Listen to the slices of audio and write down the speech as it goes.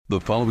The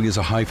following is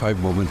a high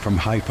five moment from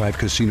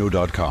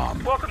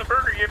highfivecasino.com. Welcome to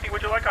Burger Yippee.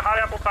 Would you like a hot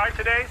apple pie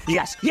today?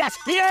 Yes, yeah,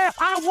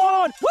 I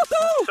won!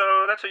 Woohoo!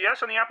 So that's a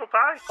yes on the apple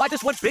pie? I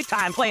just went big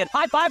time playing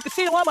High Five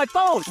Casino on my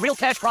phone. Real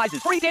cash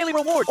prizes, free daily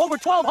rewards, over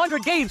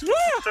 1,200 games. Yeah!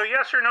 So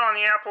yes or no on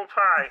the apple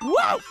pie?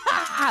 Whoa!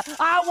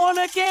 I won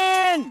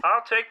again!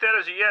 I'll take that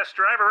as a yes.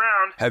 Drive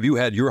around. Have you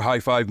had your high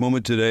five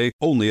moment today?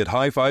 Only at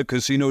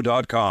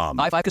highfivecasino.com.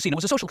 High Five Casino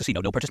is a social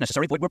casino. No purchase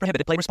necessary. Void where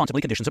prohibited. Play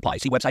responsibly. Conditions apply.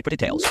 See website for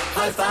details.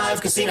 High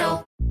Five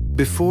Casino.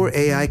 Before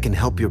AI can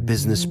help your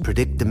business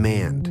predict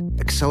demand,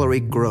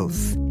 accelerate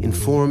growth,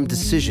 inform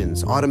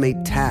decisions,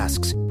 automate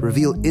tasks,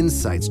 reveal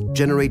insights,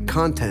 generate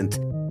content,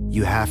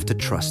 you have to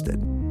trust it.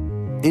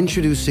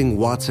 Introducing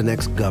Watson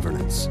X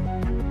Governance,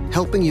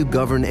 helping you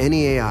govern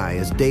any AI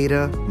as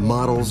data,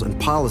 models, and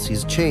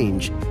policies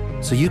change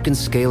so you can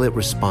scale it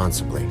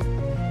responsibly.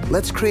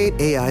 Let's create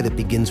AI that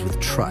begins with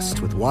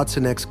trust with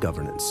Watson X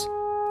Governance.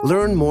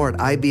 Learn more at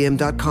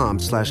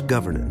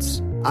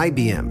ibm.com/governance.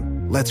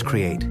 IBM, let's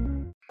create.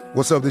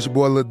 What's up, this your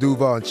boy Lil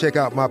Duval, and check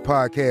out my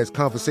podcast,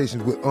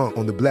 Conversations with Unc,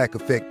 on the Black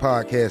Effect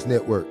Podcast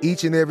Network.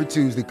 Each and every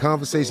Tuesday,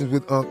 Conversations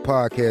with Unc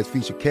podcast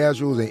feature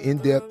casuals and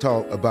in-depth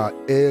talk about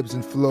ebbs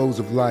and flows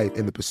of life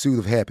and the pursuit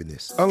of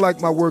happiness.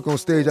 Unlike my work on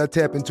stage, I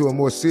tap into a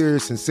more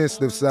serious and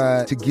sensitive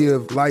side to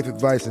give life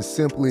advice and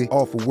simply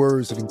offer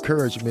words of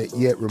encouragement,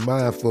 yet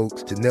remind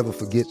folks to never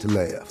forget to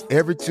laugh.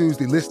 Every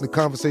Tuesday, listen to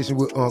Conversation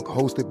with Unc,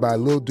 hosted by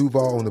Lil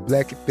Duval on the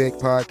Black Effect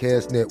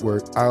Podcast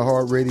Network,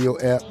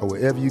 iHeartRadio app, or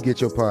wherever you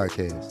get your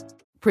podcasts.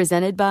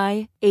 Presented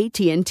by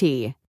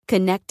AT&T.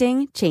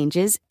 Connecting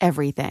changes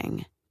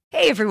everything.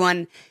 Hey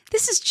everyone,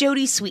 this is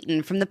Jodie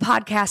Sweetin from the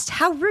podcast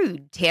How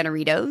Rude,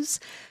 Tanneritos.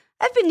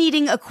 I've been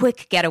needing a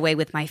quick getaway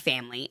with my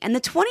family, and the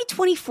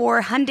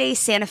 2024 Hyundai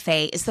Santa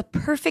Fe is the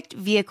perfect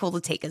vehicle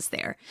to take us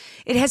there.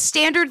 It has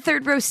standard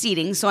third-row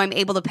seating, so I'm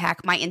able to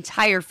pack my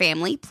entire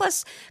family,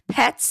 plus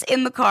pets,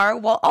 in the car,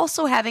 while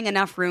also having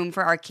enough room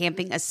for our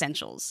camping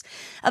essentials.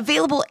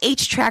 Available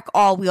H-Track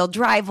all-wheel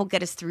drive will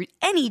get us through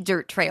any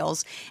dirt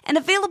trails, and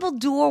available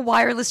dual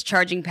wireless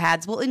charging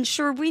pads will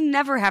ensure we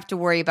never have to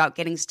worry about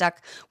getting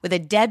stuck with a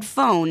dead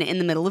phone in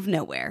the middle of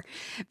nowhere.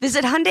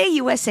 Visit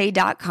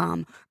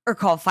HyundaiUSA.com or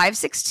call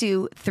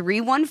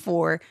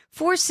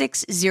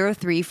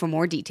 562-314-4603 for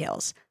more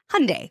details.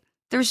 Hyundai,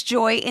 there's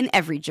joy in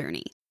every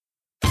journey.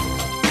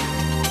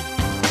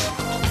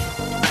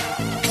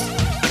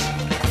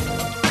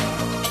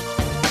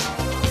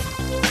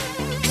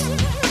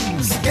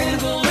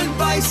 Scandal and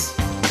vice,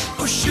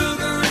 or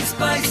sugar and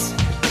spice.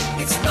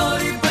 It's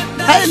naughty but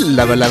nice.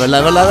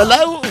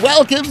 Hello.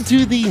 Welcome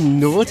to the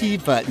Naughty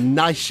But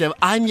Nice Show.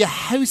 I'm your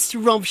host,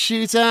 Rob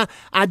Shooter.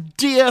 Our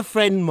dear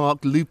friend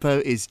Mark Lupo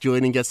is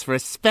joining us for a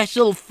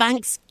special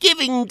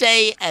Thanksgiving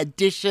Day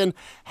edition.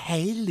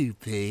 Hey,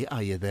 Loopy,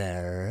 are you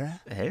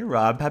there? Hey,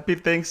 Rob. Happy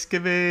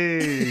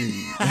Thanksgiving.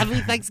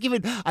 Happy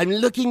Thanksgiving. I'm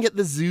looking at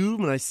the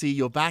Zoom and I see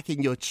you're back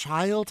in your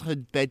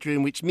childhood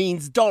bedroom, which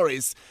means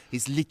Doris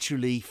is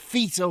literally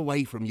feet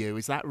away from you.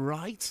 Is that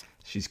right?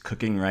 She's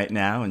cooking right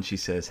now, and she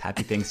says,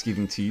 Happy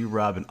Thanksgiving to you,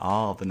 Rob, and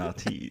all the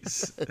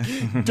naughties.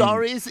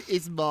 Doris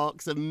is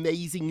Mark's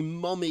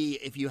amazing mummy,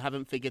 if you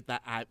haven't figured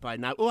that out by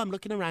now. Oh, I'm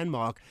looking around,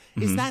 Mark.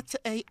 Is that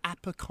a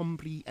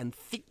Abercrombie and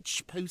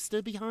Fitch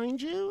poster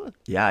behind you?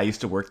 Yeah, I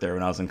used to work there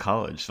when I was in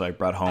college, so I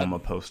brought home a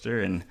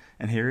poster, and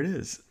here it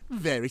is.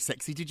 Very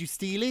sexy. Did you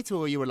steal it, or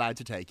were you allowed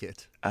to take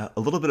it? A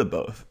little bit of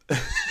both.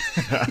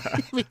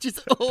 Which is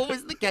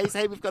always the case.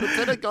 Hey, we've got a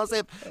ton of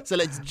gossip, so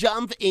let's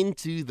jump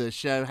into the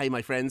show. Hey,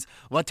 my friends,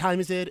 what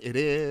time is it? It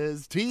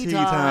is tea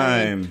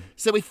time.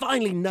 So we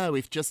finally know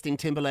if Justin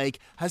Timberlake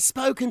has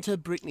spoken to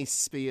Britney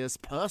Spears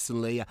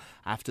personally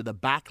after the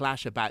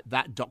backlash about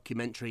that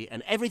documentary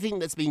and everything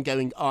that's been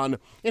going on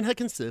in her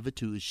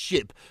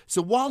conservatorship.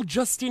 So while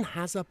Justin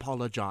has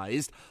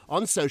apologized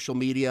on social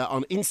media,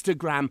 on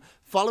Instagram,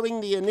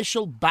 following the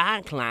initial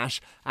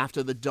backlash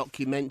after the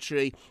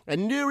documentary, a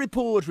new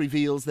report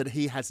reveals that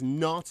he has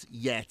not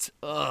yet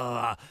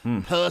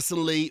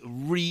personally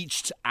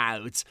reached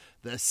out.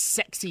 The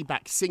sexy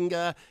back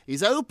singer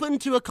is open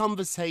to a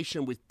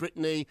conversation with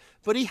Britney,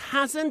 but he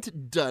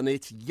hasn't done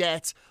it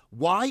yet.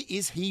 Why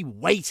is he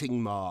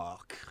waiting,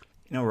 Mark?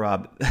 You know,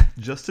 Rob,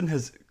 Justin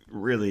has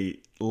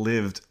really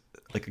lived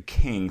like a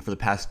king for the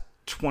past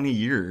 20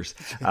 years,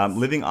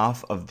 living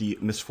off of the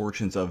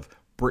misfortunes of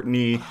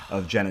Britney,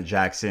 of Janet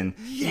Jackson.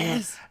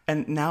 Yes.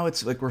 And now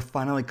it's like we're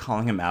finally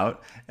calling him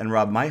out. And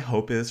Rob, my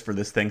hope is for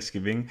this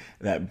Thanksgiving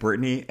that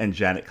Britney and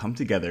Janet come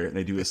together and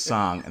they do a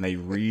song and they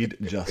read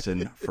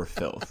Justin for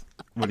filth.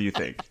 What do you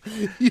think?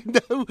 You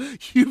know,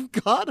 you've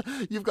got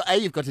A,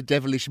 you've got a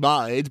devilish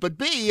mind, but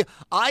B,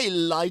 I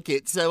like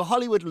it. So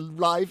Hollywood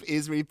Life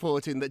is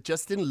reporting that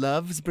Justin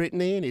loves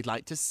Britney and he'd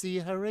like to see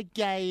her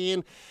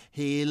again.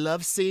 He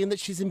loves seeing that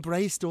she's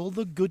embraced all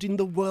the good in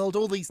the world,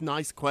 all these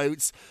nice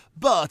quotes.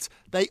 But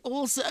they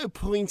also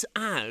point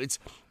out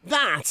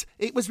that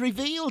it was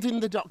revealed in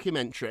the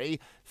documentary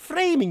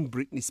framing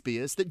Britney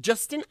Spears that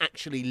Justin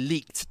actually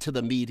leaked to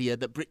the media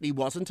that Britney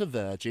wasn't a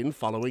virgin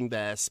following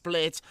their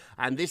split,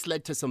 and this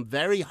led to some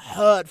very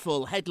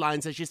hurtful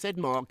headlines, as you said,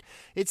 Mark.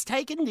 It's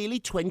taken nearly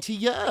 20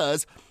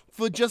 years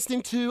for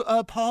Justin to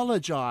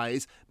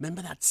apologise.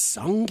 Remember that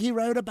song he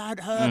wrote about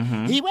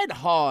her? He went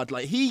hard.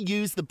 Like, he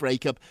used the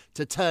breakup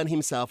to turn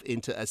himself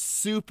into a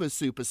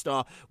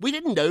superstar. We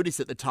didn't notice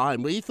at the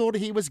time. We thought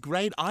he was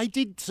great. I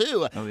did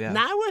too. Oh, yeah.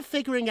 Now we're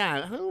figuring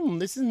out,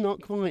 this is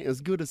not quite as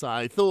good as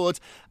I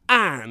thought.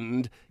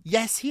 And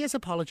yes, he has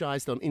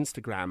apologised on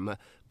Instagram,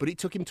 but it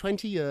took him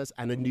 20 years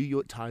and a New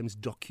York Times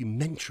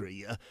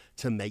documentary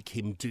to make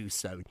him do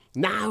so.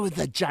 Now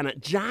the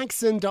Janet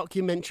Jackson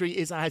documentary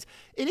is out.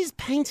 It is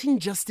painting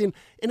Justin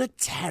in a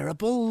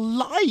terrible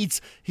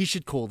light. He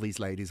should call these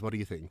ladies. What do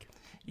you think?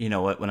 You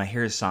know what? When I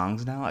hear his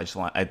songs now,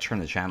 I turn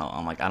the channel.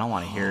 I'm like, I don't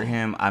want to hear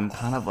him. I'm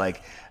kind of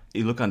like,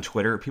 you look on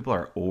Twitter, people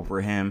are over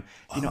him.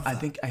 You know, I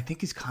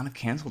think he's kind of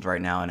canceled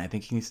right now, and I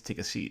think he needs to take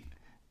a seat.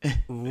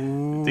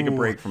 Take a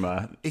break from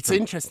It's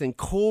interesting.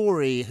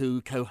 Corey,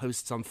 who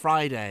co-hosts on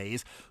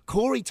Fridays,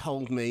 Corey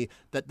told me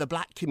that the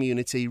black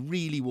community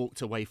really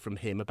walked away from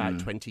him about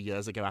 20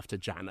 years ago after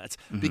Janet,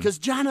 because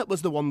Janet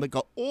was the one that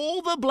got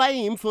all the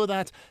blame for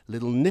that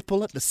little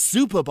nipple at the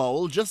Super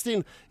Bowl.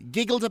 Justin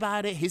giggled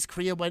about it. His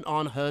career went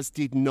on. Hers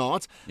did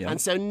not. Yeah. And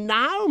so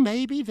now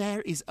maybe there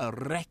is a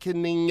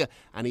reckoning,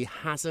 and he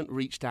hasn't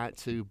reached out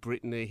to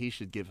Britney. He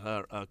should give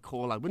her a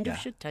call. I wonder if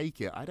she'd take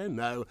it. I don't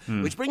know.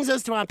 Which brings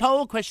us to our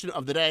poll question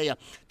of the day.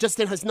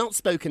 Justin has not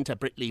spoken to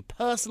Britney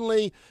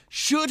personally.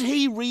 Should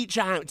he reach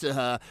out to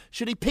her?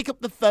 Should he pick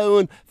up the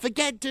phone?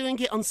 Forget doing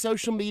it on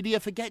social media.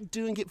 Forget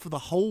doing it for the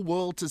whole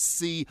world to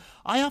see.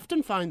 I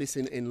often find this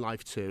in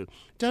life too.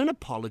 Don't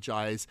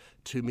apologise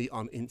to me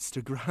on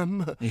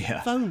Instagram.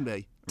 Yeah. Phone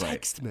me.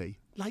 Text me.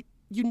 Like,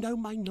 you know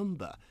my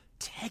number.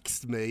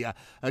 Text me.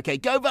 Okay,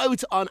 go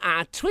vote on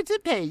our Twitter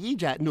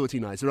page at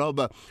Naughty Nice Rob,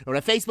 or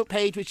our Facebook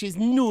page, which is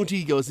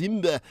Naughty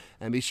Gosimba.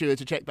 And be sure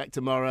to check back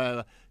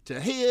tomorrow to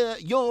hear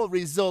your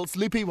results.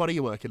 Loopy, what are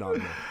you working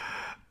on?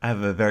 I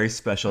have a very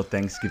special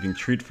Thanksgiving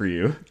treat for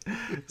you.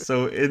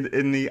 So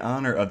in the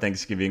honor of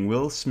Thanksgiving,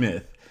 Will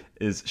Smith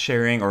is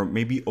sharing, or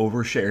maybe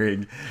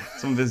oversharing,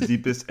 some of his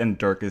deepest and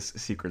darkest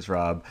secrets,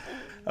 Rob.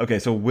 Okay,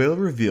 so Will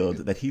revealed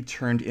that he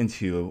turned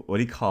into what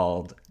he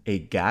called a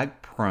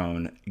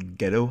gag-prone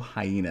ghetto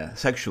hyena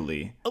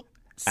sexually,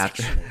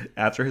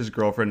 after his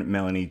girlfriend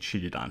Melanie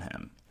cheated on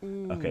him.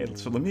 Okay,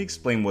 so let me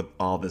explain what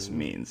all this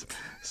means.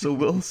 So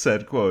Will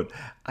said, quote,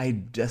 "I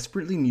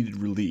desperately needed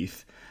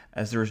relief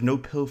as there was no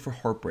pill for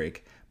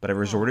heartbreak, but I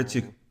resorted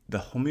to the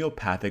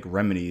homeopathic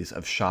remedies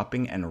of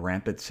shopping and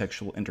rampant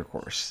sexual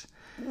intercourse."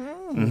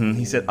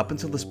 He said, "Up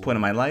until this point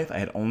in my life, I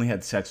had only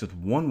had sex with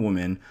one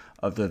woman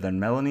other than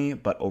Melanie,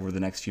 but over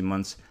the next few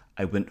months,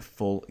 I went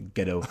full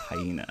ghetto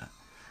hyena."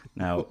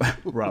 Now,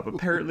 Rob,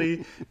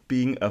 apparently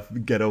being a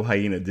ghetto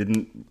hyena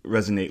didn't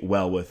resonate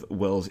well with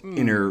Will's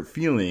inner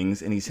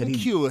feelings, and he said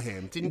didn't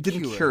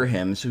cure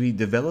him, so he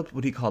developed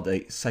what he called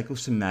a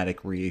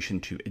psychosomatic reaction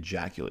to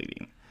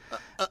ejaculating.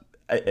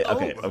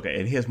 Okay,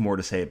 and he has more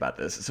to say about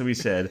this. So he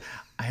said,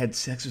 "I had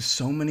sex with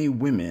so many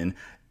women,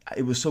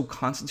 it was so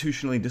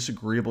constitutionally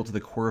disagreeable to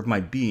the core of my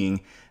being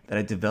that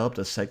I developed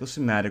a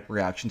psychosomatic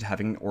reaction to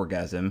having an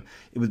orgasm.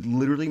 It would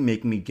literally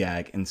make me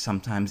gag and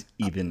sometimes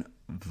even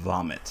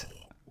vomit."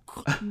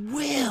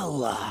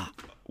 Will!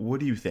 What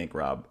do you think,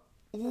 Rob?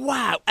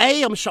 Wow.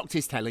 A, I'm shocked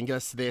he's telling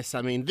us this.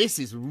 I mean, this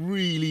is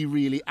really,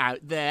 really out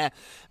there.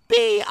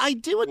 B, I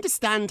do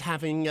understand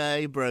having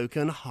a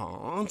broken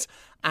heart,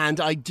 and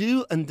I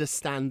do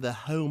understand the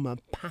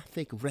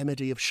homeopathic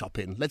remedy of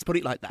shopping. Let's put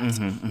it like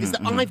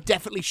that. I've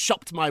definitely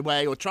shopped my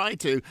way, or tried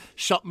to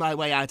shop my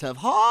way out of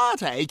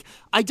heartache.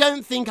 I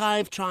don't think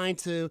I've tried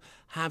to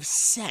have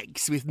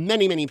sex with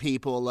many, many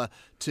people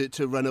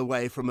to run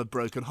away from a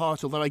broken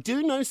heart, although I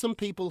do know some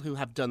people who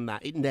have done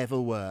that. It never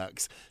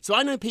works. So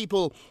I know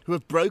people who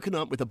have broken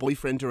up with a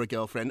boyfriend or a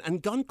girlfriend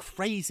and gone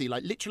crazy,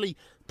 like literally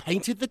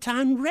painted the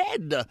town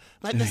red.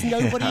 Like there's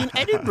nobody in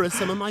Edinburgh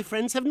some of my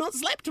friends have not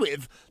slept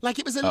with. Like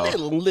it was a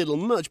little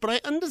much, but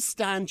I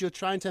understand you're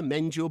trying to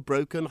mend your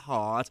broken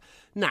heart.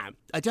 Now,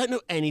 I don't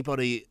know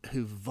anybody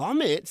who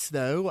vomits,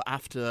 though,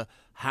 after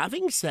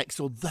having sex,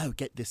 although,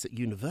 get this, at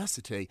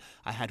university,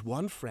 I had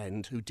one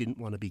friend who didn't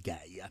want to be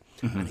gay,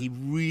 and he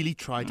really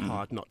tried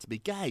hard not to be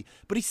gay,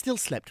 but he still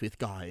slept with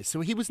guys, so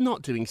he was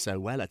not doing so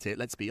well at it,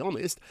 let's be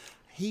honest.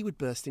 He would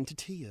burst into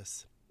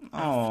tears.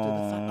 After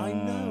the fact, I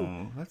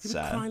know. That's he would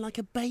sad. cry like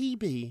a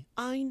baby.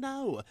 I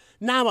know.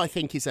 Now I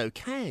think he's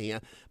okay,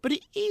 but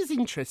it is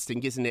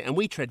interesting, isn't it? And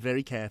we tread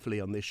very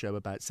carefully on this show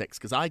about sex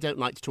because I don't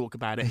like to talk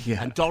about it.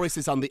 Yeah. And Doris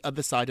is on the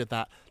other side of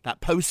that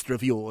poster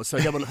of yours, so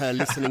I don't want her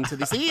listening to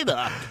this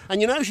either.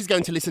 And you know she's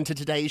going to listen to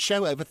today's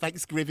show over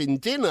Thanksgiving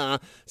dinner,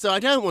 so I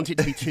don't want it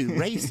to be too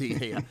racy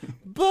here.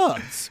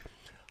 But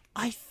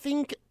I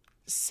think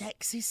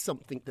sex is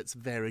something that's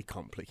very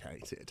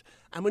complicated,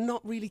 and we're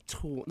not really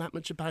taught that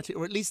much about it,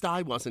 or at least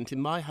I wasn't.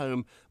 In my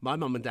home, my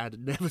mum and dad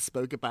never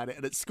spoke about it,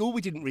 and at school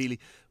we didn't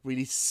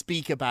really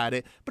speak about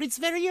it, but it's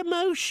very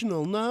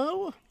emotional,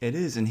 no? It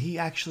is, and he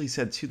actually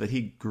said, too, that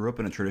he grew up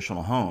in a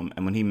traditional home,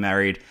 and when he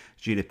married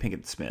Jada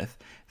Pinkett Smith,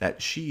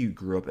 that she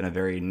grew up in a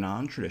very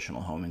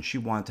non-traditional home, and she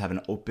wanted to have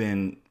an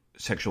open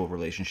sexual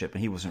relationship,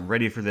 and he wasn't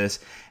ready for this.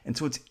 And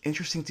so it's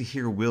interesting to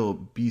hear Will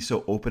be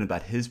so open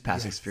about his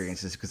past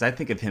experiences, because I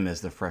think of him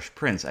as the Fresh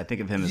Prince. I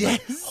think of him as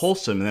like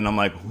wholesome, and then I'm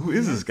like, who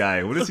is this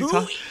guy? What is he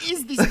talking? Who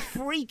is this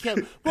freak?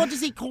 What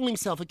does he call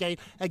himself again?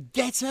 A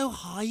ghetto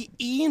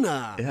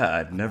hyena. Yeah,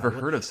 I'd never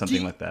heard of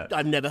something like that.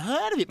 I've never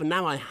heard of it, but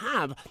now I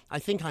have. I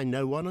think I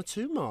know one or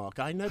two, Mark.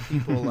 I know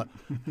people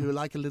who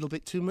like a little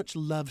bit too much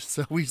love,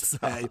 so we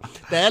say.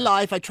 Their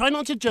life. I try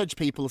not to judge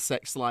people's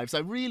sex lives. I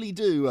really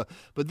do.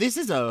 But this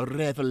is a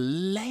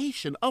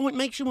revelation. Oh, it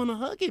makes you want to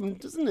hug him,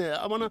 doesn't it?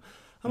 I want to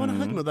hug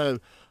him, although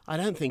I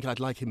don't think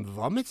I'd like him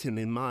vomiting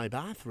in my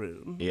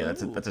bathroom. Yeah,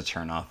 that's a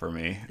turn off for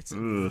me. It's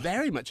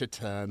very much a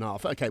turn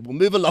off. Okay, we'll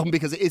move along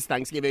because it is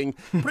Thanksgiving.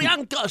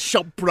 Priyanka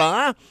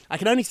Chopra. I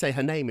can only say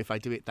her name if I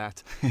do it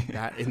that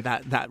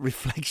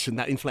reflection,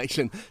 that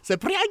inflection. So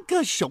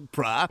Priyanka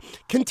Chopra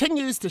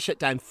continues to shut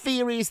down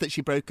theories that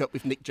she broke up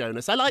with Nick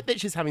Jonas. I like that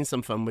she's having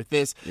some fun with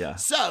this. Yeah.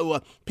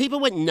 So people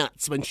went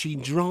nuts when she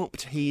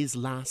dropped his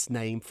last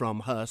name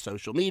from her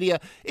social media.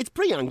 It's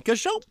Priyanka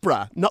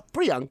Chopra, not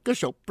Priyanka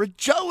Chopra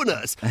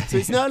Jonas. So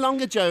it's no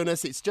longer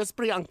Jonas, it's just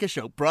Priyanka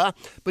Chopra.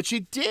 But she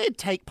did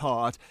take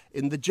part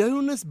in the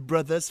Jonas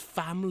Brothers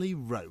family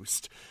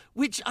roast,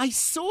 which I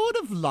sort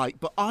of like,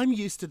 but I'm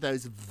used to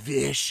those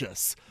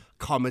vicious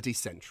Comedy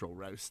Central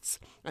roasts.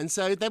 And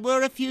so there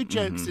were a few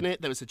jokes in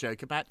it. There was a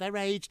joke about their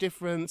age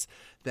difference.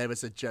 There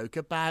was a joke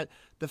about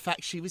the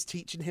fact she was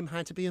teaching him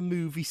how to be a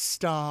movie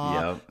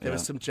star. There were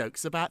some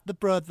jokes about the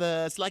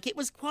brothers. Like, it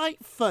was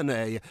quite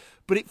funny,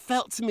 but it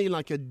felt to me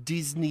like a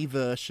Disney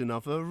version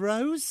of a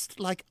roast.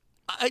 Like,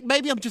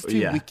 maybe I'm just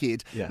too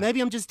wicked. Yeah.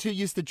 Maybe I'm just too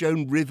used to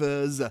Joan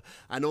Rivers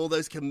and all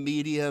those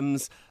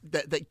comedians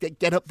that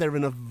get up there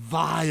in a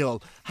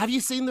vial. Have you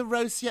seen the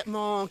roast yet,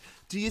 Mark?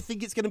 Do you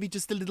think it's going to be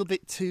just a little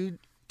bit too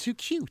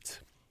cute?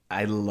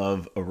 I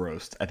love a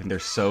roast. I think they're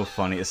so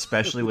funny,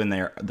 especially when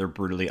they're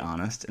brutally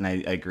honest. And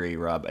I agree,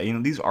 Rob. You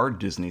know, these are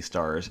Disney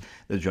stars,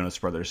 the Jonas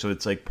Brothers. So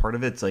it's like part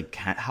of it's like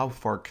how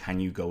far can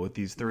you go with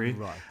these three?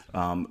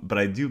 Right. But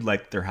I do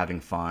like they're having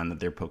fun, that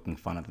they're poking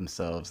fun at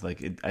themselves.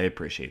 Like I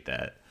appreciate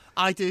that.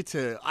 I do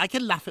too. I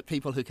can laugh at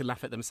people who can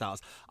laugh at themselves.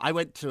 I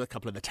went to a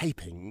couple of the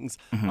tapings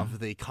of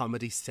the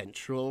Comedy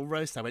Central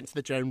roast. I went to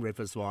the Joan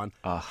Rivers one.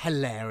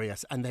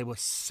 Hilarious. And they were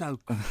so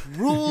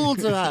cruel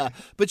to her.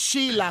 But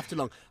she laughed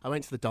along. I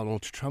went to the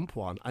Donald Trump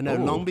one. I know,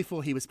 long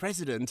before he was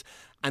president.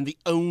 And the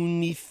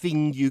only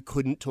thing you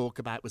couldn't talk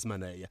about was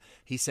money.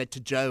 He said to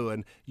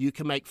Joan, you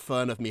can make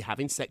fun of me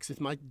having sex with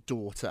my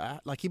daughter.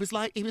 Like, he was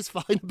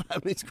fine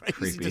about it. It's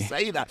crazy to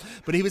say that.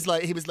 But he was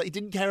like, he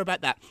didn't care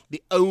about that.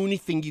 The only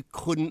thing you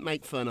couldn't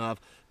make fun of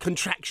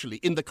contractually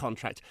in the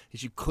contract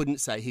is you couldn't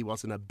say he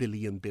wasn't a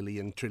billion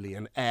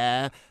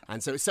trillionaire.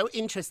 And so it's so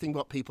interesting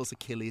what people's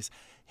Achilles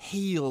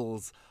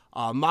heels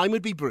are. Mine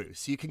would be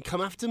Bruce. You can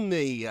come after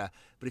me,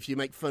 but if you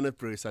make fun of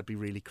Bruce, I'd be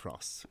really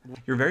cross.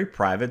 You're very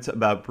private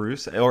about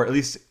Bruce, or at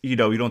least, you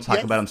know, you don't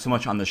talk about him so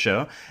much on the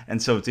show.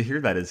 And so to hear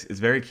that is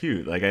very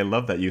cute. Like, I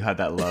love that you have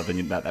that love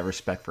and that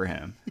respect for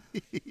him.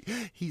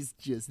 He's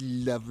just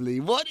lovely.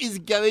 What is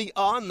going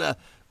on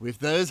with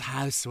those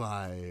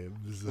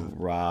housewives?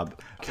 Rob,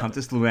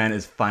 Countess Luann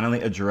is finally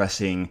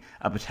addressing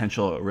a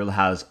potential Real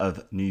House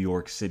of New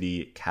York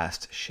City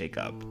cast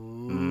shakeup.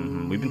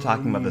 We've been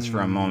talking about this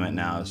for a moment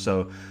now.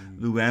 So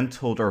Luann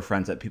told our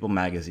friends at People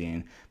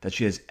Magazine that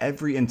she has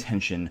every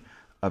intention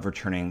of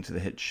returning to the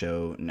hit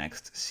show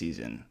next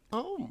season.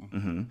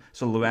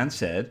 So Luann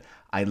said,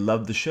 I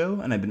love the show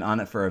and I've been on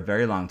it for a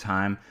very long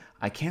time.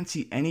 I can't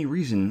see any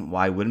reason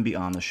why I wouldn't be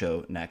on the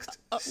show next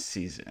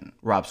season.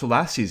 Rob, so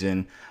last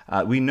season,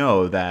 we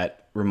know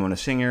that Ramona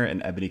Singer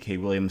and Ebony K.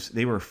 Williams,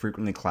 they were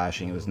frequently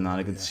clashing. It was not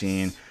a good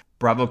scene.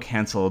 Bravo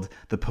canceled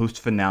the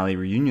post-finale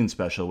reunion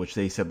special, which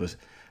they said was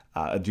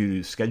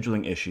due to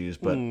scheduling issues,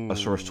 but a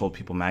source told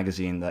People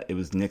Magazine that it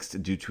was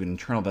nixed due to an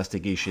internal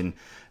investigation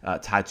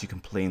tied to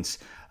complaints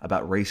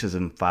about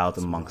racism filed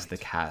amongst the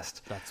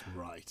cast. That's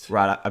right.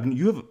 Rod, I mean,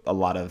 you have a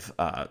lot of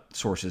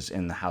sources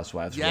in the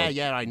Housewives world.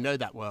 Yeah, I know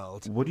that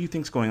world. What do you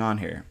think's going on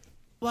here?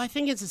 Well, I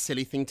think it's a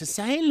silly thing to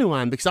say,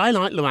 Luann, because I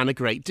like Luann a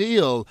great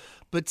deal.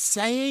 But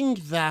saying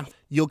that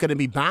you're going to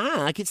be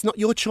back, it's not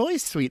your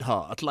choice,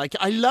 sweetheart. Like,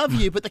 I love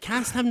you, but the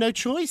cast have no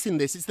choice in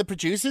this. It's the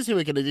producers who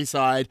are going to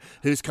decide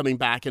who's coming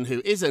back and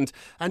who isn't.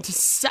 And to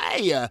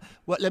say,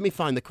 let me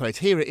find the quote.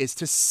 Here it is.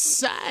 To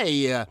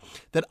say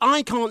that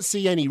I can't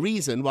see any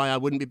reason why I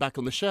wouldn't be back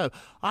on the show.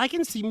 I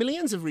can see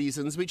millions of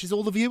reasons, which is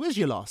all the viewers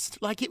you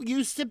lost. Like, it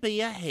used to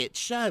be a hit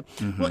show.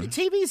 Well,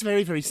 TV is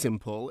very, very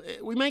simple.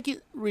 We make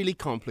it really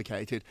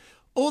complicated.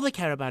 All they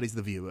care about is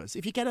the viewers.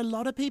 If you get a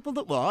lot of people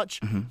that watch,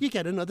 you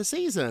get another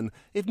season.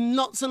 If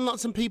lots and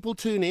lots of people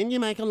tune in, you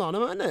make a lot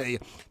of money.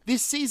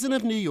 This season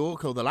of New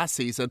York, or the last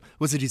season,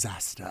 was a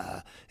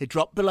disaster. It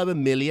dropped below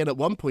 1 million. At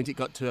one point, it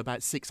got to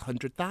about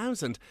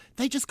 600,000.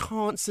 They just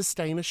can't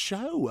sustain a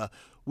show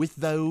with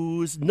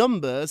those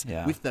numbers,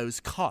 with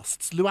those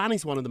costs. Luann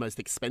is one of the most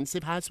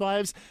expensive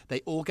housewives. They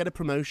all get a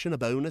promotion, a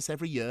bonus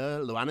every year.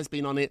 Luann has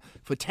been on it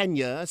for 10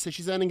 years, so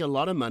she's earning a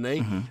lot of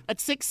money. At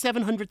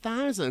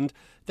 600,000-700,000,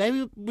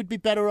 they would be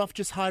better off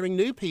just hiring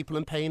new people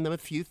and paying them a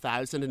few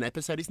thousand an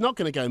episode. It's not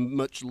going to go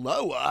much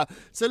lower.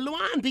 So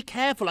Luann, be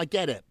careful, I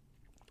get it.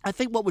 I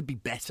think what would be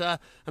better,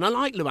 and I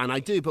like Luann, I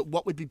do, but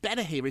what would be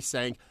better here is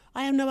saying,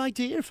 I have no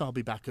idea if I'll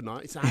be back or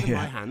not. It's out of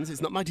my hands.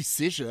 It's not my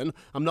decision.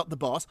 I'm not the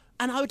boss.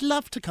 And I would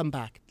love to come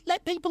back.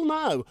 Let people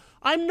know.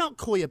 I'm not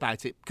coy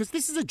about it, because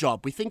this is a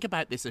job. We think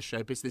about this as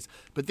show business,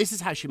 but this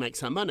is how she makes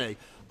her money.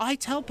 I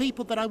tell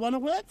people that I want to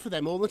work for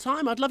them all the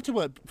time. I'd love to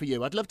work for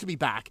you. I'd love to be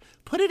back.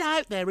 Put it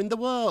out there in the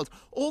world.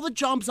 All the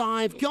jobs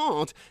I've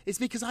got is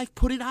because I've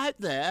put it out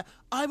there.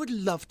 I would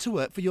love to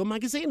work for your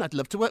magazine. I'd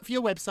love to work for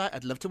your website.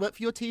 I'd love to work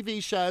for your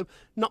TV show.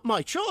 Not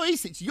my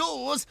choice. It's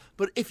yours.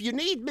 But if you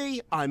need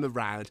me, I'm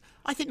around.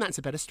 I think that's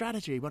a better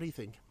strategy. What do you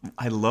think?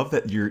 I love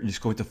that you're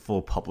just going to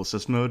full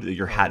publicist mode.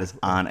 Your hat is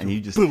on, and you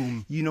just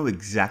you know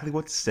exactly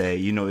what to say.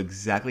 You know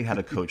exactly how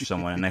to coach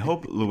someone. And I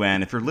hope,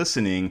 Luann, if you're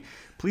listening,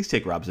 please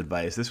take Rob's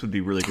advice. This would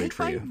be really great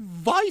for you.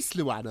 Advice,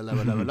 Luann.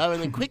 Hello.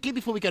 And then quickly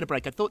before we go to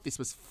break, I thought this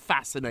was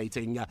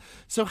fascinating.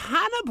 So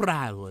Hannah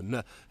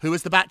Brown, who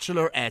was the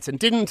Bachelorette and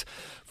didn't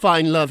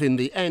find love in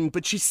the end,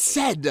 but she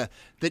said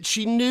that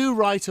she knew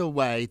right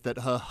away that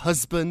her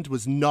husband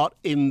was not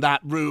in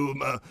that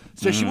room.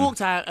 So she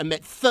walked out and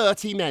met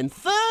 30 men.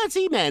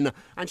 30 men!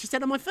 And she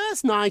said on my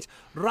first night,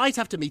 right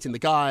after meeting the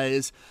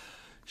guys,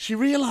 she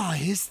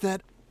realised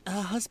that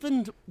her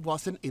husband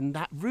wasn't in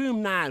that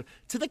room. Now,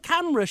 to the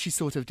camera, she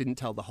sort of didn't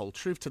tell the whole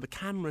truth. To the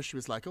camera, she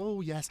was like,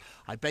 oh, yes,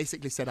 I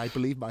basically said I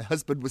believe my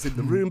husband was in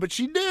the room, but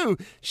she knew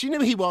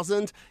he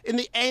wasn't. In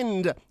the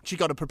end, she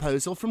got a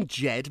proposal from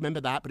Jed, remember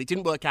that? But it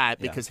didn't work out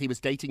because he was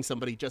dating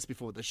somebody just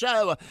before the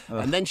show,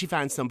 and then she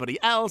found somebody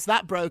else.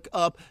 That broke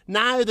up.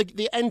 Now,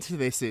 the end to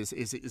this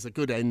is a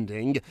good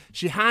ending.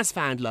 She has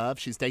found love.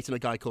 She's dating a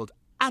guy called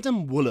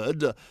Adam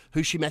Woolard,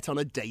 who she met on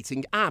a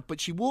dating app.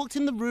 But she walked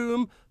in the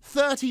room,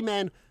 30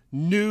 men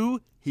knew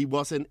he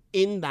wasn't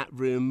in that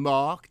room.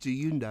 Mark, do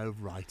you know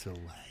right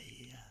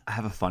away? I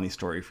have a funny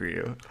story for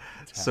you.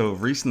 So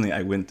recently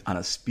I went on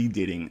a speed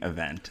dating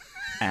event,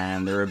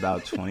 and there were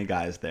about 20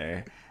 guys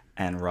there.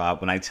 And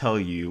Rob, when I tell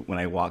you, when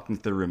I walked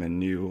into the room and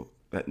knew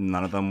that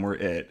none of them were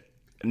it,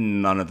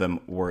 none of them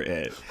were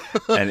it.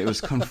 And it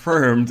was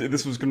confirmed,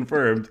 this was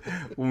confirmed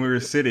when we were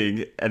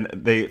sitting, and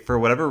they, for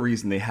whatever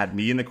reason, they had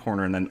me in the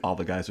corner, and then all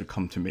the guys would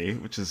come to me,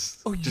 which is...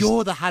 Oh,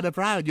 you're the Hannah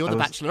Brown. You're the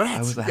Bachelorette. I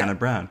was the Hannah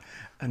Brown.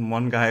 And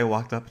one guy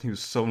walked up, and he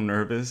was so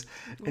nervous,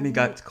 and he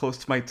got close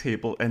to my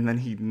table, and then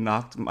he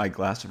knocked my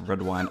glass of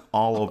red wine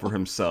all over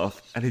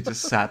himself, and he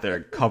just sat there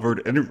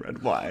covered in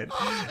red wine.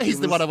 He's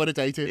the one I would have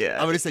dated.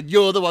 Yeah. I would have said,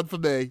 you're the one for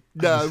me.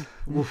 No.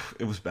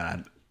 It was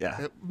bad.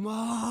 Yeah.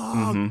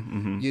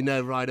 Mom, you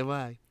know right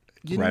away.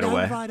 You right know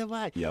away. right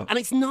away. Yep. And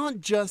it's not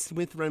just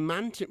with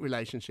romantic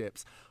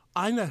relationships.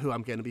 I know who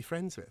I'm going to be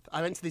friends with.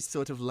 I went to this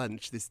sort of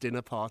lunch, this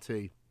dinner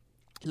party,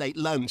 late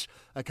lunch,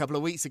 a couple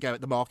of weeks ago at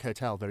the Mark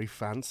Hotel. Very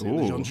fancy.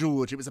 The Jean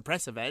George. It was a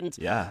press event.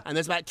 Yeah. And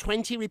there's about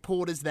 20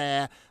 reporters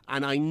there.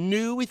 And I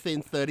knew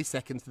within 30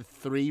 seconds the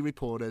 3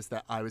 reporters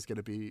that I was going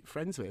to be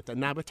friends with. And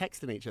now we're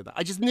texting each other.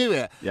 I just knew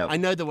it. Yep. I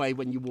know the way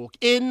when you walk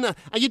in.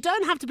 And you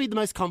don't have to be the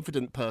most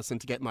confident person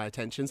to get my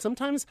attention.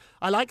 Sometimes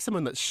I like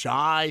someone that's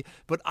shy,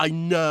 but I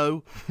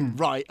know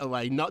right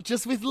away, not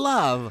just with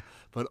love,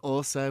 but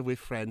also with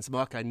friends.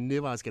 Mark, I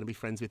knew I was going to be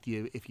friends with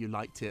you if you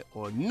liked it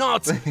or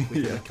not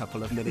within a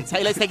couple of minutes.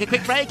 Hey, let's take a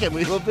quick break and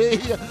we will be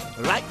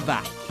right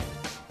back.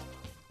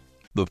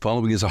 The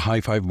following is a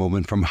high-five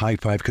moment from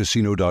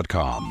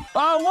highfivecasino.com.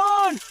 I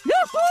won!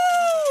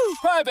 Yahoo!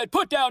 Private,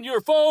 put down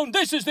your phone.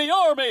 This is the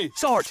Army.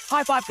 Sarge,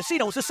 High Five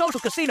Casino is a social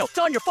casino. It's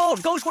on your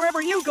phone. Goes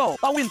wherever you go.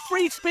 I win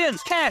free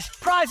spins, cash,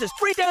 prizes,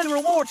 free daily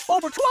rewards,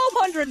 over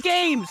 1,200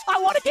 games. I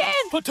won again.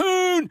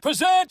 Platoon,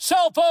 present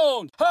cell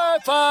phone. High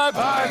Five.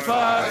 High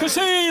Five.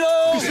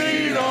 Casino.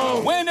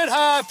 Casino. Win at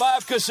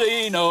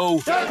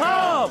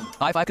highfivecasino.com.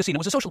 High Five Casino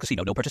is a social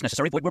casino. No purchase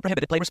necessary. Void where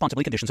prohibited. Play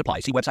responsibly. Conditions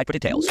apply. See website for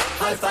details.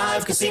 High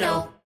Five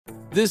Casino.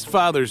 This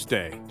Father's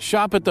Day,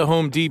 shop at the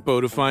Home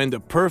Depot to find the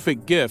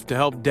perfect gift to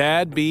help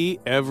Dad be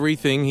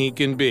everything he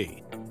can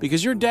be.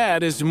 Because your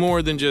dad is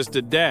more than just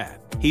a dad.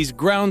 He's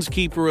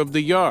groundskeeper of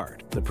the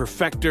yard, the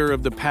perfecter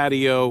of the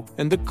patio,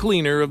 and the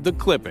cleaner of the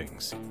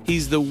clippings.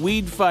 He's the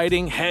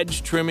weed-fighting,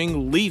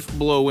 hedge-trimming,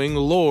 leaf-blowing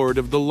lord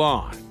of the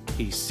lawn.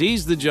 He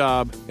sees the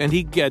job, and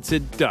he gets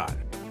it done.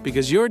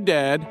 Because your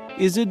dad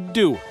is a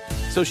doer.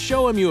 So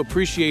show him you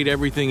appreciate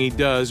everything he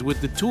does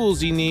with the tools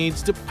he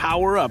needs to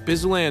power up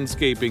his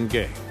landscaping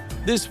game.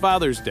 This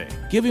Father's Day,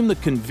 give him the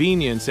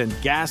convenience and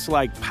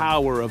gas-like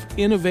power of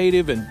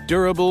innovative and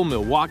durable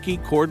Milwaukee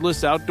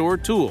cordless outdoor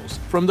tools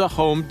from the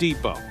Home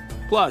Depot.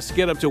 Plus,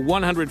 get up to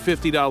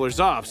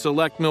 $150 off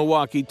select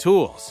Milwaukee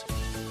tools.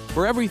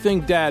 For everything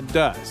Dad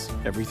does,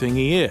 everything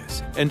he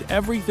is, and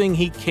everything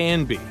he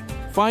can be,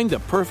 find the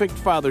perfect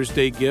Father's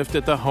Day gift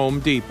at the Home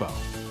Depot.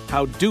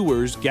 How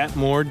doers get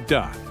more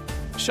done.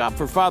 Shop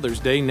for Father's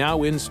Day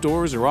now in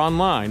stores or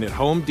online at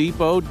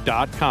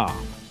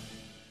homedepot.com.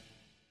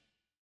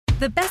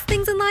 The best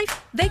things in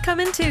life, they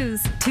come in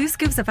twos. 2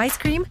 scoops of ice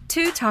cream,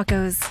 2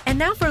 tacos. And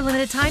now for a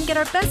limited time, get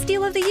our best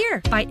deal of the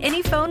year. Buy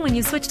any phone when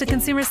you switch to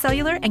Consumer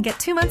Cellular and get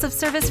 2 months of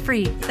service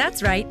free.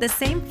 That's right, the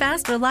same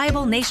fast,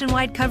 reliable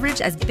nationwide coverage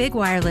as Big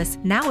Wireless,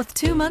 now with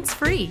 2 months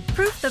free.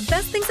 Proof the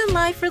best things in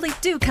life really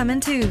do come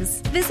in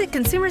twos. Visit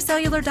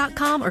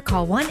consumercellular.com or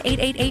call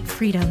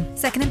 1-888-FREEDOM.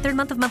 Second and third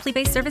month of monthly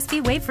base service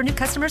fee waived for new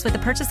customers with the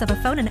purchase of a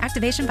phone and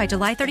activation by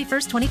July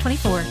 31st,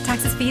 2024.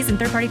 Taxes, fees, and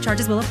third-party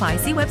charges will apply.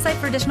 See website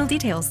for additional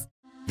details.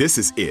 This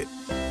is it.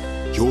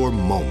 Your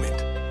moment.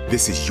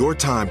 This is your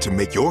time to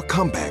make your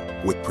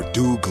comeback with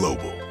Purdue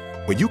Global.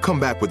 When you come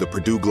back with a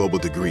Purdue Global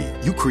degree,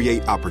 you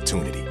create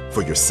opportunity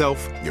for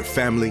yourself, your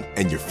family,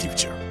 and your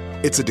future.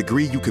 It's a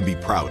degree you can be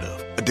proud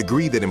of, a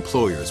degree that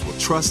employers will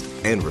trust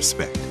and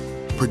respect.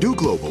 Purdue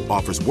Global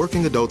offers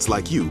working adults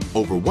like you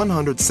over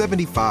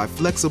 175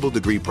 flexible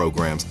degree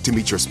programs to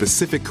meet your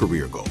specific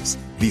career goals.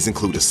 These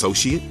include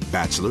associate,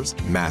 bachelor's,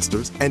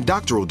 master's, and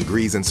doctoral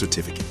degrees and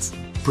certificates.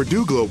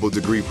 Purdue Global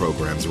degree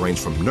programs range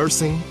from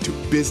nursing to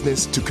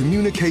business to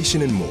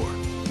communication and more.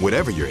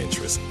 Whatever your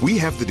interest, we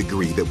have the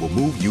degree that will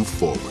move you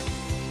forward.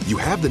 You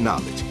have the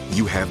knowledge,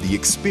 you have the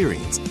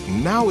experience.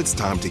 Now it's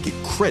time to get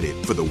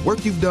credit for the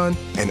work you've done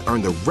and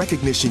earn the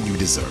recognition you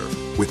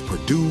deserve with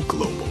Purdue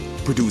Global,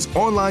 Purdue's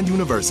online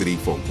university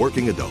for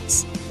working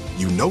adults.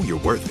 You know you're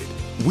worth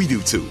it. We do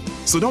too.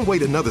 So don't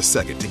wait another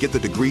second to get the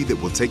degree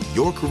that will take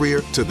your career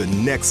to the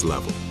next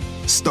level.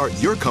 Start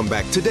your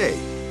comeback today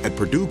at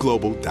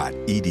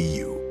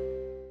purdueglobal.edu.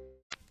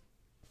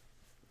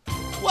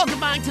 Welcome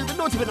back to the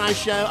Naughty But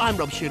Nice Show. I'm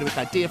Rob Shuter with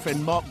our dear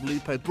friend Mark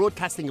Lupo,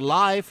 broadcasting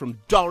live from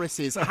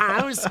Doris's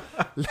house.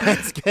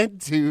 Let's get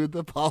to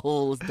the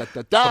polls. Da,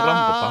 da,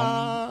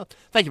 da.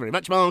 Thank you very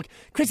much, Mark.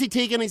 Chrissy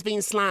Teigen has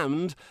been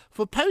slammed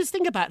for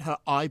posting about her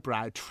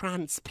eyebrow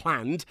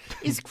transplant.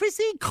 Is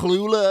Chrissy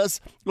clueless,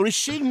 or is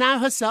she now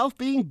herself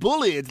being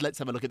bullied? Let's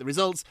have a look at the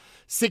results.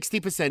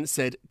 60%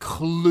 said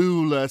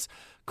clueless.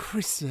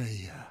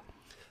 Chrissy,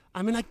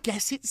 I mean, I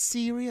guess it's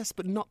serious,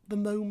 but not the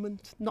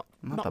moment. Not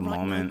the right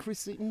moment. now,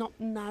 Chrissy. Not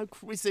now,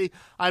 Chrissy.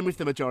 I'm with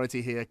the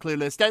majority here.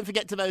 Clueless. Don't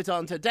forget to vote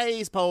on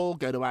today's poll.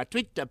 Go to our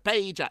Twitter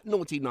page at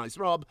Naughty Nice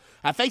Rob.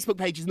 Our Facebook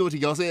page is Naughty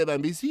Gossip,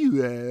 and be see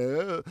you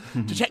there.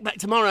 To check back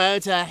tomorrow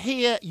to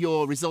hear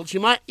your results.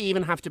 You might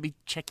even have to be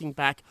checking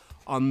back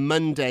on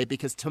Monday,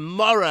 because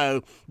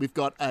tomorrow we've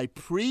got a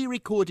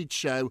pre-recorded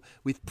show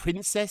with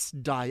Princess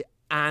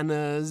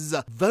Diana's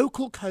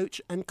vocal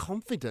coach and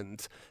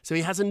confidant. So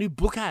he has a new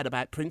book out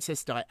about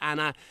Princess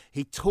Diana.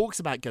 He talks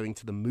about going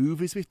to the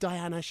movies with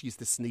Diana. She used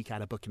to sneak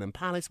out of Buckingham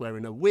Palace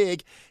wearing a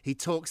wig. He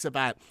talks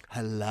about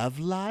her love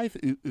life.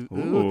 Ooh, ooh,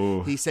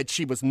 ooh. He said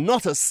she was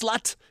not a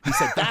slut. He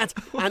said that.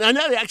 And I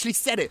know he actually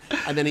said it.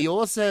 And then he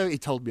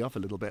told me off a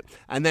little bit.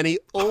 And then he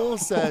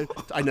also,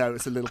 I know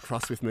it's a little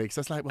cross with me because I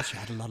was like, well, she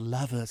had a lot of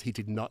lovers. He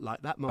did not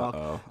like that,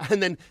 Mark.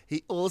 And then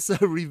he also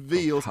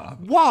reveals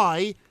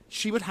why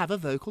she would have a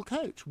vocal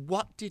coach.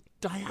 What did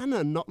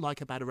Diana not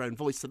like about her own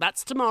voice? So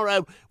that's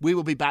tomorrow. We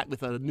will be back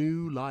with a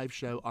new live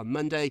show on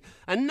Monday.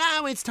 And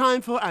now it's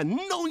time for our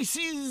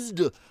noises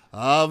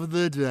of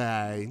the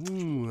day.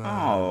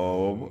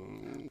 Oh,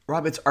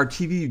 Rob, it's our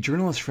TV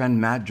journalist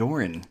friend Matt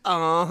Joran.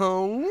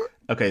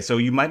 Okay, so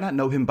you might not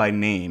know him by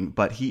name,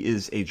 but he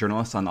is a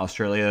journalist on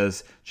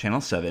Australia's Channel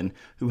 7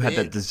 who had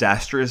that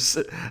disastrous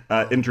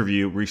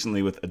interview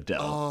recently with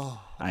Adele.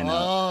 I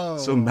know.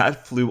 So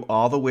Matt flew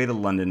all the way to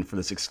London for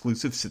this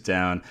exclusive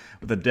sit-down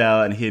with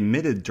Adele, and he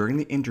admitted during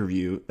the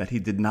interview that he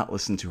did not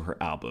listen to her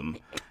album.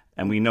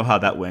 And we know how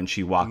that went.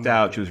 She walked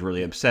out. She was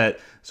really upset.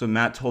 So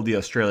Matt told The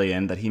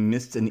Australian that he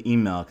missed an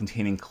email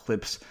containing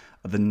clips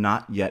of the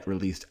not yet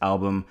released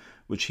album,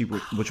 which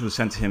was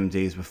sent to him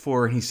days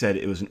before. And he said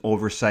it was an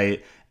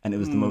oversight, and it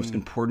was the most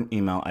important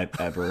email I've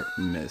ever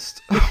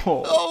missed.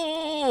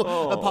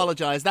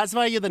 Apologise. That's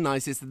why you're the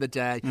nicest of the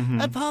day.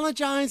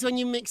 Apologise when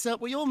you mix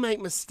up. We all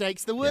make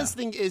mistakes. The worst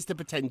thing is to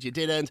pretend you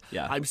didn't.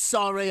 I'm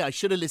sorry. I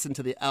should have listened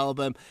to the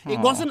album. It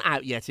wasn't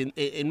out yet.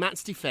 In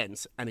Matt's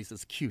defence, and he's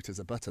as cute as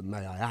a button,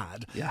 may I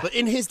add. But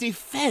in his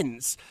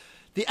defence,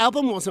 the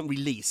album wasn't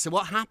released. So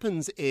what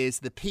happens is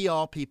the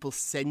PR people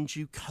send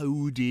you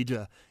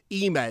coded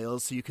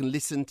emails so you can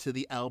listen to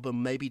the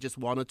album maybe just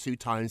 1 or 2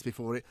 times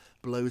before it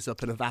blows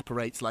up and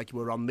evaporates like you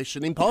were on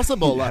Mission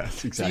Impossible.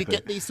 Yes, exactly. So you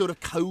get these sort of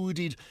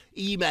coded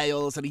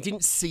emails, and he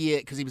didn't see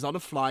it because he was on a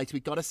flight.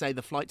 We've got to say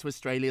the flight to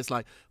Australia is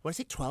like, what is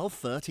it, 12,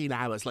 13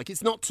 hours? Like,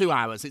 it's not 2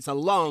 hours. It's a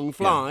long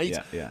flight.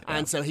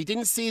 And so he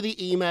didn't see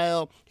the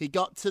email. He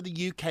got to the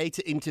UK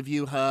to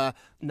interview her.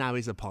 Now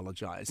he's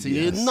apologised. So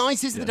you're the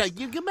nicest of the day.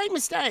 You can make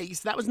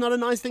mistakes. That was not a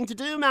nice thing to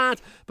do, Matt.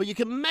 But you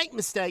can make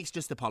mistakes.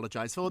 Just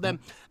apologise for them.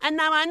 And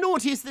now our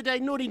naughtiest of the day,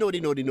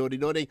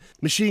 naughty.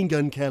 Machine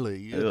Gun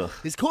Kelly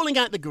is calling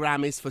out the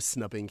Grammys for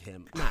snubbing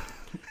him. Now,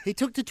 he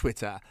took to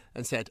Twitter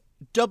and said,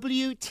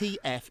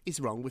 WTF is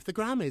wrong with the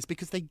Grammys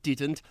because they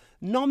didn't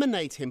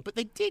nominate him. But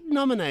they did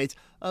nominate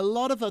a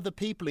lot of other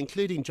people,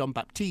 including John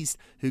Baptiste,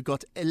 who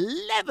got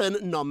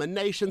 11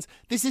 nominations.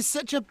 This is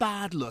such a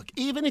bad look,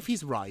 even if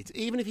he's right,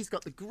 even if he's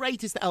got the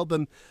greatest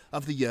album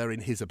of the year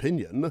in his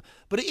opinion.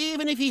 But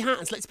even if he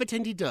has, let's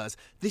pretend he does,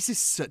 this is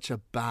such a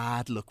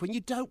bad look. When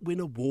you don't win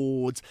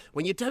awards,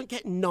 when you don't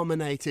get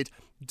nominated,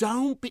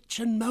 don't bitch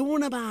and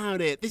moan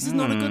about it. This is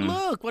not a good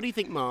look. What do you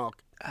think,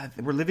 Mark?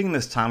 We're living in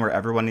this time where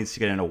everyone needs to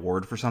get an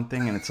award for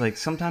something, and it's like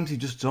sometimes you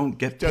just don't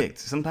get picked.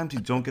 Sometimes you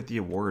don't get the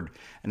award.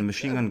 And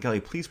Machine Gun Kelly,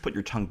 please put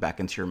your tongue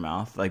back into your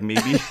mouth. Like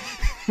maybe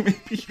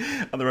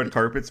on the red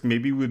carpets,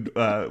 maybe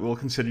we'll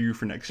consider you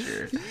for next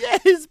year.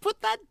 Yes,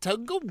 put that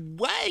tongue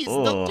away. It's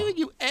not doing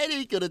you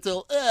any good at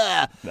all.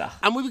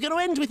 And we were going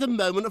to end with a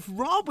moment of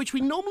Rob, which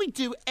we normally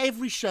do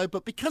every show,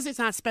 but because it's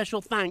our special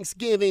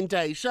Thanksgiving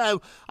Day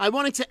show, I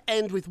wanted to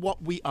end with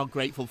what we are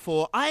grateful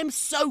for. I am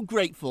so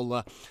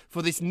grateful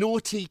for this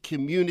naughty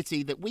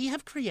community that we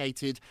have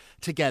created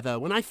together.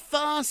 When I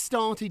first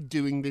started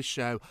doing this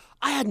show,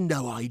 I had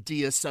no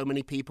idea so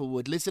many people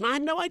would listen. I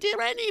had no idea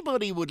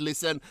anybody would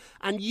listen.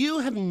 And you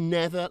have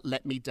never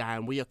let me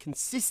down. We are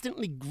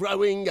consistently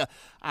growing.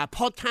 Our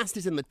podcast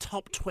is in the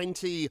top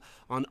 20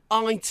 on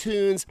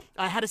iTunes.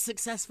 I had a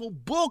successful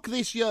book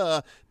this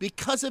year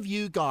because of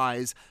you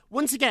guys.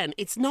 Once again,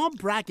 it's not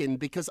bragging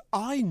because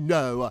I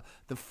know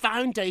the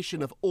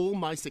foundation of all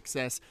my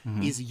success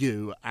is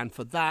you. And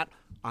for that,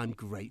 I'm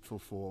grateful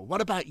for. What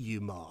about you,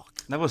 Mark?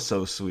 That was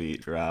so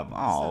sweet, Rob.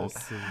 Oh,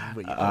 so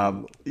sweet.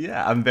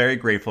 Yeah, I'm very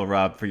grateful,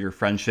 Rob, for your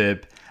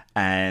friendship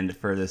and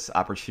for this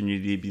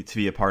opportunity to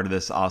be a part of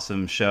this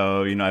awesome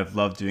show. You know, I've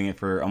loved doing it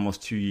for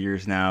almost 2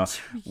 years now.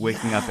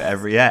 Waking up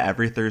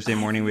every Thursday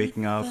morning,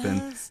 waking up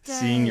and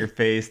seeing your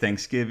face,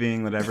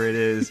 Thanksgiving, whatever it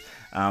is.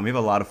 We have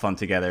a lot of fun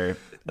together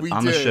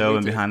on the show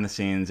and behind the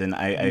scenes, and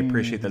I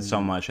appreciate that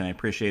so much, and I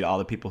appreciate all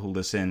the people who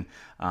listen,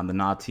 the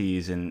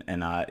naughties, and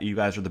you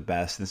guys are the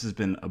best. This has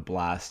been a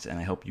blast, and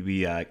I hope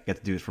we get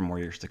to do it for more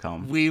years to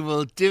come. We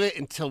will do it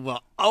until we're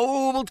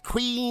old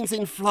queens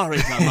in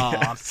Florida,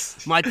 Mark.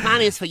 Yes. My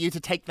plan is for you to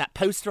take that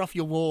poster off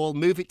your wall,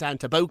 move it down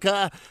to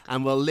Boca,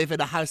 and we'll live in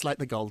a house like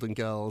the Golden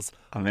Girls.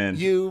 Amen.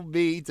 You,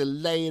 me,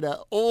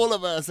 Delana, all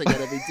of us are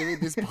going to be doing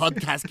this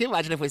podcast. Can you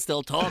imagine if we're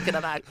still talking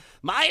about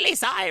Miley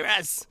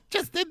Cyrus,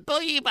 Justin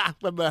Bieber,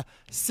 when we're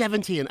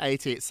 70 and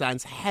 80? It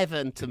sounds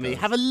heaven to me.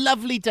 Have a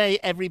lovely day,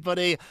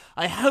 everybody.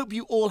 I hope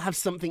you all have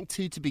something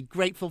to be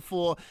grateful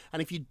for.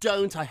 And if you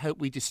don't, I hope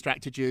we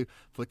distracted you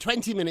for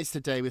 20 minutes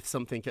today with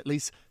something at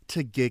least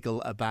to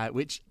giggle about,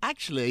 which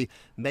actually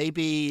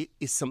maybe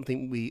is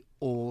something we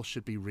all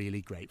should be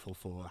really grateful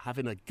for.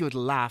 Having a good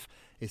laugh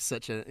is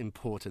such an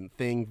important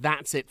thing.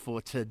 That's it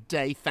for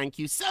today. Thank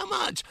you so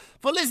much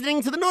for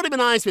listening to the Naughty but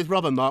Nice with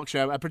Rob and Mark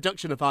show, a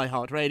production of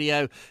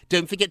iHeartRadio.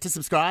 Don't forget to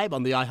subscribe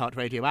on the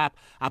iHeartRadio app,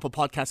 Apple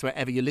Podcasts,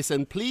 wherever you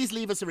listen. Please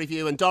leave us a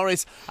review. And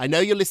Doris, I know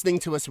you're listening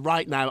to us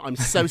right now. I'm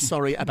so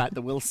sorry about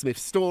the Will Smith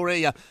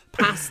story.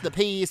 Pass the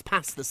peas,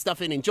 pass the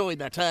stuffing, enjoy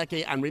the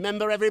turkey. And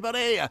remember,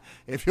 everybody,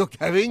 if you're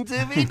going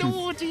to be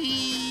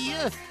naughty,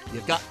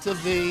 you've got to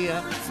be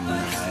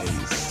nice.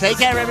 Take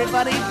care,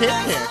 everybody. Pip,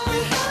 pip.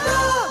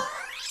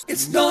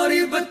 It's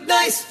Naughty but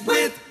Nice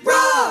with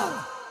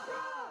Rob.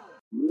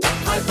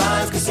 High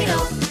Five Casino.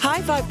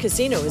 High Five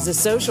Casino is a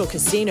social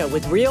casino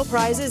with real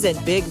prizes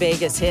and big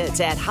Vegas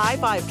hits at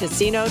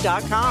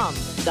highfivecasino.com.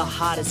 The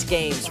hottest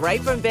games right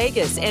from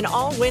Vegas, and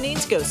all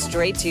winnings go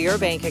straight to your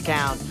bank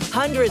account.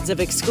 Hundreds of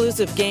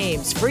exclusive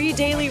games, free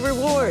daily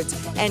rewards,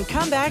 and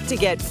come back to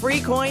get free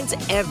coins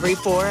every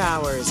 4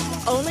 hours.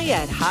 Only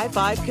at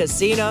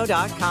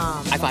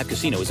highfivecasino.com. High Five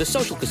Casino is a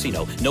social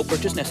casino. No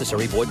purchase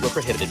necessary. Void where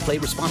prohibited. Play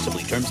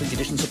responsibly. Terms and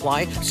conditions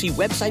apply. See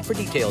website for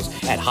details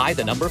at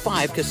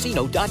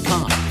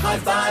high5casino.com. High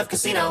Five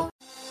Casino.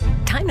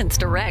 Diamonds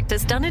Direct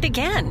has done it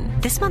again.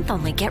 This month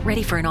only, get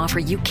ready for an offer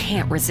you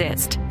can't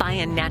resist. Buy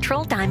a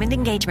natural diamond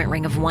engagement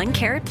ring of 1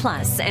 carat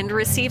plus and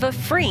receive a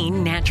free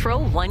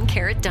natural 1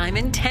 carat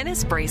diamond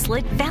tennis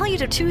bracelet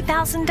valued at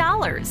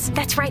 $2,000.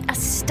 That's right, a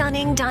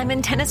stunning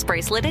diamond tennis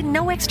bracelet at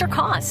no extra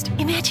cost.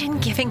 Imagine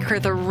giving her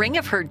the ring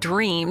of her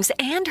dreams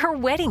and her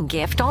wedding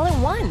gift all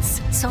at once.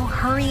 So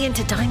hurry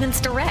into Diamonds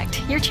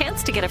Direct. Your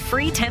chance to get a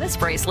free tennis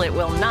bracelet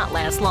will not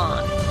last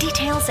long.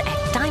 Details at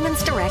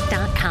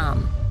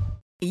diamondsdirect.com.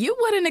 You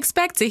wouldn't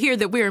expect to hear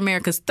that we're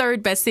America's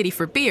 3rd best city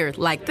for beer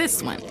like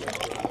this one.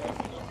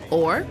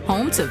 Or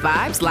home to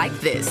vibes like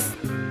this.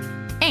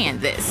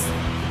 And this.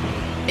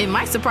 It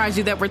might surprise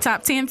you that we're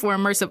top 10 for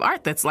immersive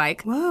art that's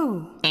like,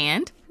 whoa.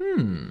 And,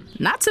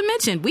 not to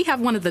mention, we have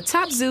one of the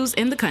top zoos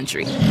in the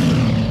country.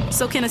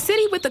 So can a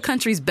city with the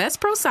country's best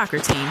pro soccer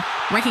team,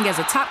 ranking as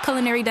a top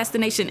culinary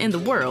destination in the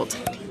world,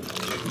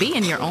 be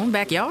in your own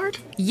backyard?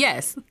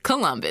 Yes,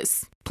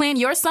 Columbus. Plan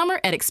your summer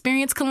at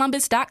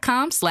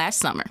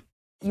experiencecolumbus.com/summer.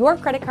 Your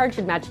credit card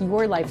should match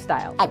your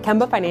lifestyle. At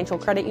Kemba Financial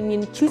Credit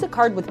Union, choose a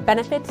card with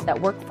benefits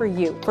that work for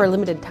you. For a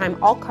limited time,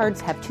 all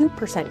cards have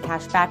 2%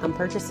 cash back on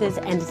purchases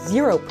and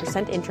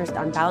 0% interest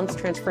on balance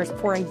transfers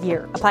for a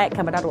year. Apply at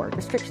Kemba.org.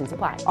 Restrictions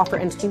apply. Offer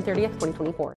ends June 30th, 2024.